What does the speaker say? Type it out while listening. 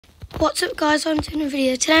What's up guys, I'm doing a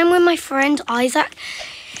video. Today I'm with my friend Isaac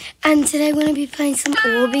and today we're going to be playing some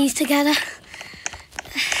Orbeez together.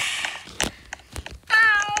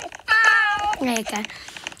 There you go.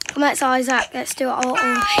 Come on, it's Isaac. Let's do it all.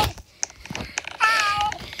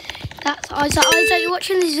 That's Isaac. Isaac, you're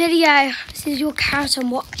watching this video. This is your character I'm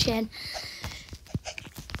watching.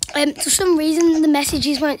 For some reason the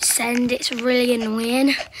messages won't send. It's really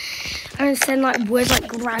annoying. I don't send like words like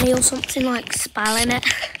granny or something, like spelling it.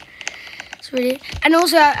 It's really, and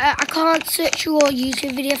also I can't search your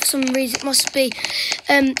YouTube video for some reason. It must be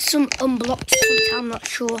some unblocked something, I'm not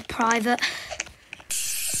sure, private.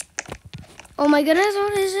 Oh my goodness,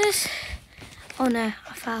 what is this? Oh no,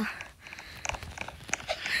 I fell.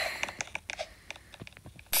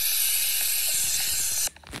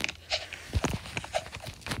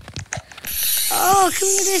 Oh, can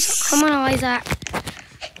we do this? Come on, Isaac.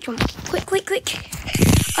 Jump. Quick, quick, quick.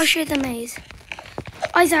 I'll show you the maze.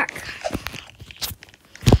 Isaac.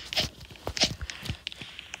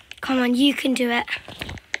 Come on, you can do it.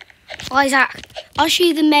 Isaac, I'll show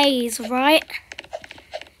you the maze, right?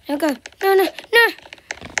 Now go. No, no, no.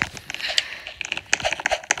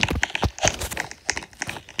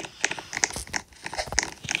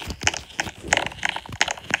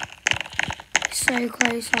 So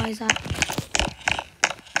close, Isaac.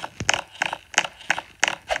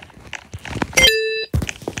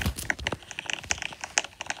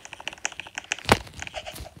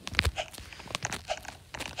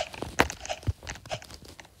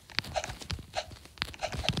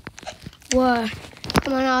 Whoa.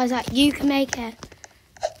 Come on, Isaac, you can make it.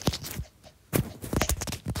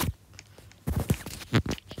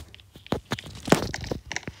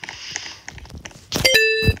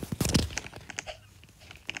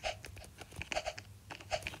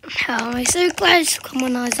 Oh, we're so close. Come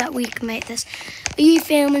on, Isaac, we can make this. Are you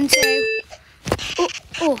filming too? Oh,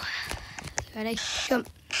 oh. Ready? Jump.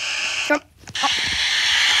 Jump. Up.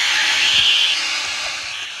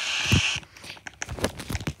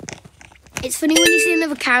 It's funny when you see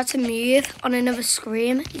another character move on another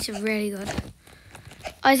screen. It's really good.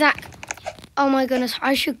 Isaac. Oh my goodness,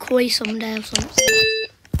 I should call you someday or something.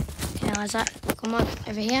 Okay, Isaac, come on,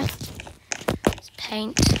 over here. Let's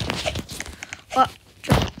paint. Up,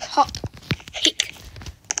 jump, hop, kick,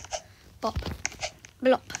 bop,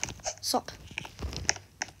 blop, sop.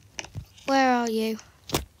 Where are you?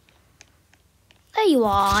 There you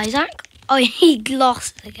are, Isaac. Oh, he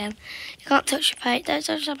lost it again. You can't touch the paint. Don't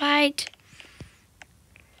touch the paint.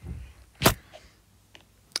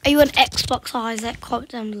 Are you on Xbox, Isaac? Comment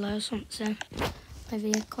down below or something. Maybe,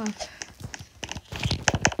 yeah, come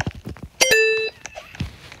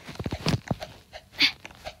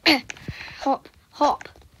on. Hop, hop,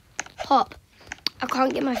 hop. I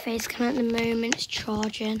can't get my face cam at the moment, it's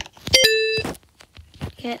charging.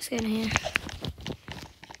 Okay, let's go in here.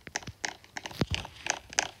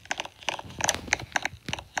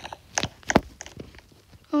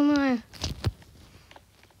 Oh no.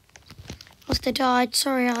 Must have died.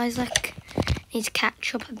 Sorry, Isaac. Need to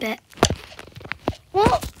catch up a bit.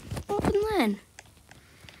 What? What happened then?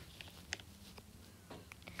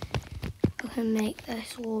 I can make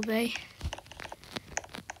this Orbeez.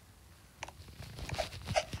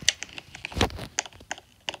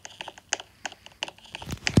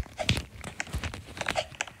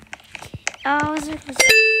 Oh, is it?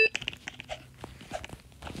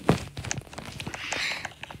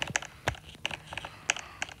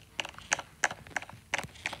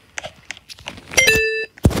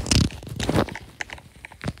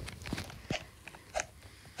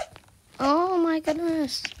 Oh my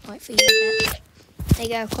goodness. Wait for you a bit. There you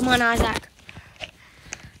go. Come on, Isaac.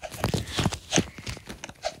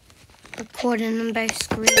 Recording on both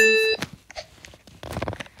screens.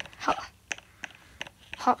 Hop.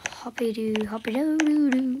 Hop, hoppy doo, hoppy doo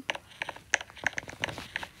doo doo.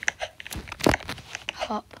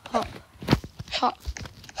 Hop, hop, hop,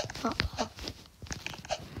 hop, hop.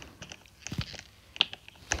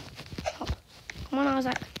 Hop. Come on,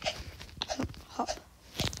 Isaac. Hop.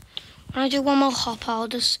 When I do one more hop, I'll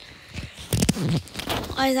just...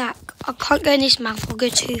 Isaac, I can't go in this mouth. I'll go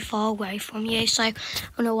too far away from you, so I'm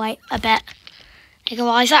going to wait a bit. There you go,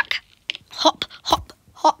 Isaac. Hop, hop,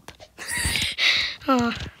 hop.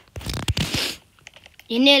 Oh.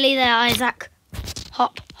 You're nearly there, Isaac.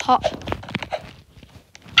 Hop, hop.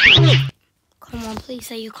 Come on, please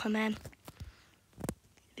say you come in.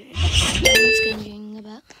 It's going a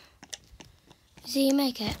bit. See you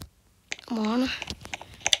make it. Come on.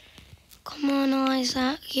 Come on,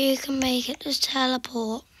 Isaac. You can make it. Just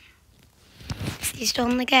teleport. He's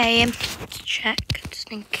done the game. Let's check,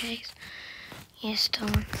 just in case. Yes,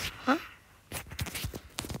 done. Huh?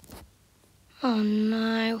 Oh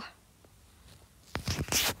no.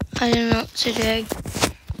 I don't know what to do.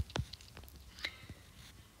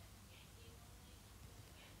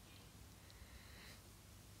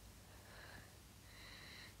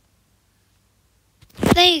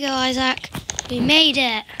 There you go, Isaac. We made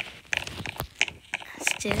it.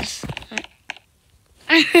 Let's do this.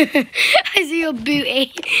 I see your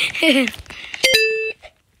booty.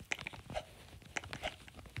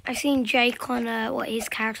 I've seen Jake on what his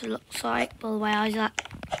character looks like. By the way, Isaac,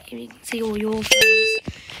 you can see all your friends.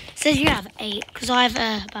 It says you have 8, because I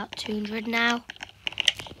have about 200 now.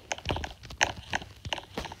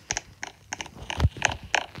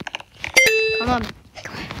 Come on.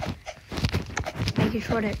 Making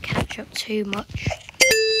sure I don't catch up too much.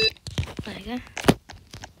 There you go.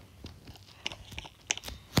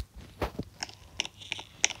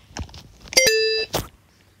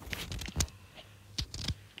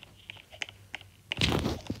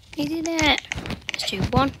 You did it. Let's do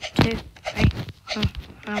 1, 2, 3.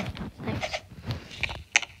 Oh, thanks.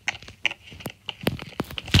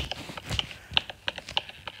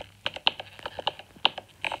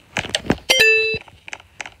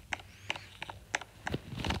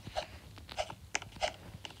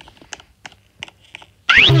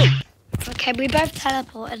 Okay, we both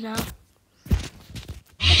teleported now.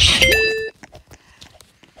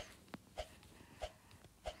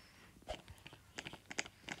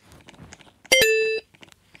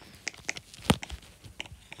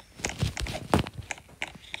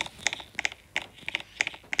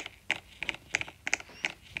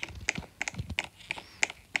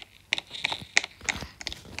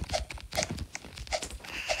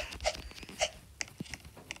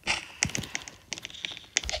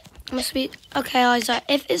 Must be okay, Isaac.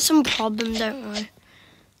 If it's some problem, don't worry.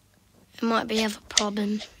 It might be a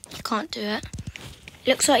problem. You can't do it.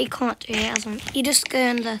 Looks like you can't do it, hasn't? You just go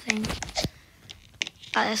under the thing.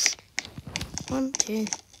 Like this. 1, 2.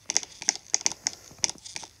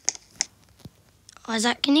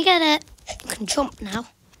 Isaac, can you get it? You can jump now.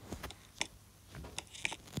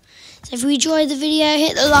 So if you enjoyed the video,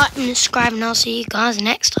 hit the like and subscribe, and I'll see you guys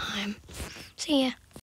next time. See ya.